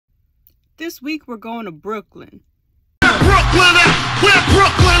This week we're going to Brookland. Where Brookland at? Where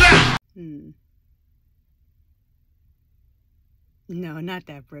Brookland at? No, not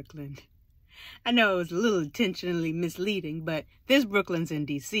that Brookland. I know it was a little intentionally misleading, but this Brookland's in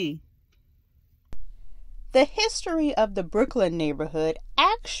D.C. The history of the Brookland neighborhood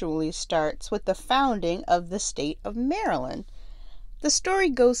actually starts with the founding of the state of Maryland. The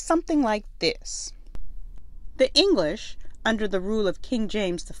story goes something like this. The English, under the rule of King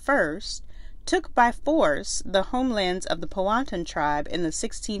James I, took by force the homelands of the Powhatan tribe in the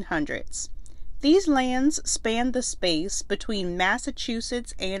 1600s. These lands spanned the space between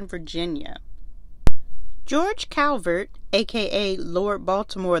Massachusetts and Virginia. George Calvert, aka Lord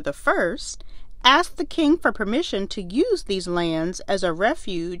Baltimore I, asked the king for permission to use these lands as a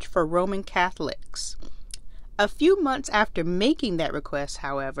refuge for Roman Catholics. A few months after making that request,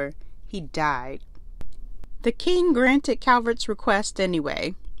 however, he died. The king granted Calvert's request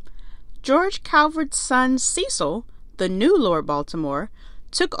anyway. George Calvert's son Cecil, the new Lord Baltimore,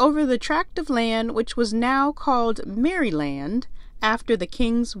 took over the tract of land which was now called Maryland after the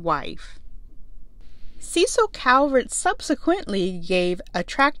king's wife. Cecil Calvert subsequently gave a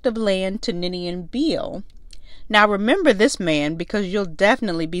tract of land to Ninian Beale. Now remember this man because you'll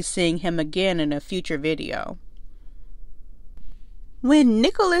definitely be seeing him again in a future video. When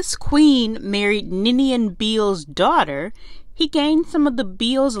Nicholas Queen married Ninian Beale's daughter, he gained some of the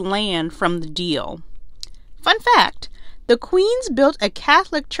Beale's land from the deal. Fun fact, the Queens built a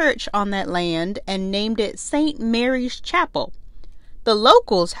Catholic church on that land and named it St. Mary's Chapel. The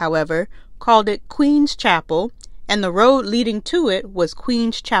locals, however, called it Queen's Chapel, and the road leading to it was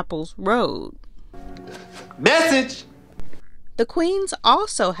Queen's Chapel's Road. Message! The Queens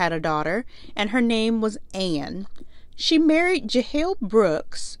also had a daughter, and her name was Anne. She married Jehiel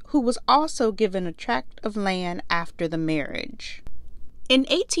Brooks, who was also given a tract of land after the marriage. In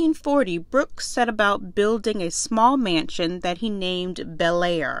 1840, Brooks set about building a small mansion that he named Bel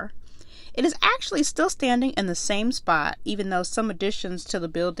Air. It is actually still standing in the same spot, even though some additions to the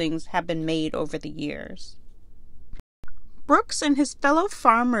buildings have been made over the years. Brooks and his fellow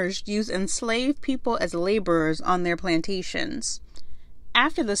farmers used enslaved people as laborers on their plantations.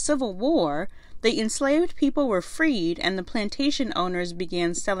 After the Civil War, the enslaved people were freed and the plantation owners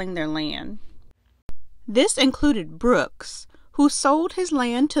began selling their land. This included Brooks, who sold his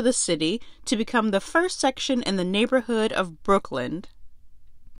land to the city to become the first section in the neighborhood of Brookland.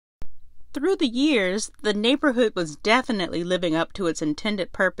 Through the years, the neighborhood was definitely living up to its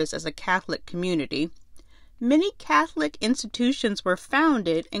intended purpose as a Catholic community. Many Catholic institutions were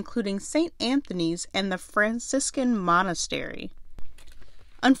founded, including St. Anthony's and the Franciscan Monastery.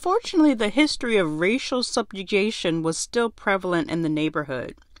 Unfortunately, the history of racial subjugation was still prevalent in the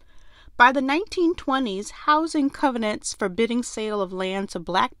neighborhood. By the 1920s, housing covenants forbidding sale of land to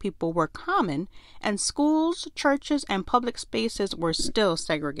black people were common, and schools, churches, and public spaces were still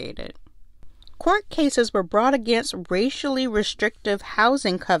segregated. Court cases were brought against racially restrictive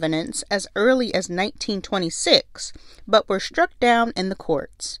housing covenants as early as 1926, but were struck down in the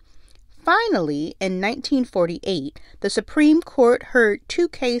courts. Finally, in 1948, the Supreme Court heard 2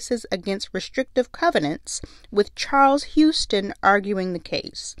 cases against restrictive covenants, with Charles Houston arguing the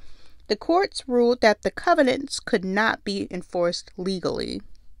case. The courts ruled that the covenants could not be enforced legally.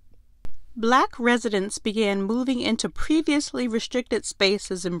 Black residents began moving into previously restricted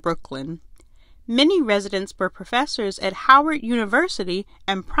spaces in Brookland. Many residents were professors at Howard University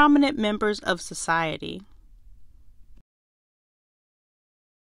and prominent members of society.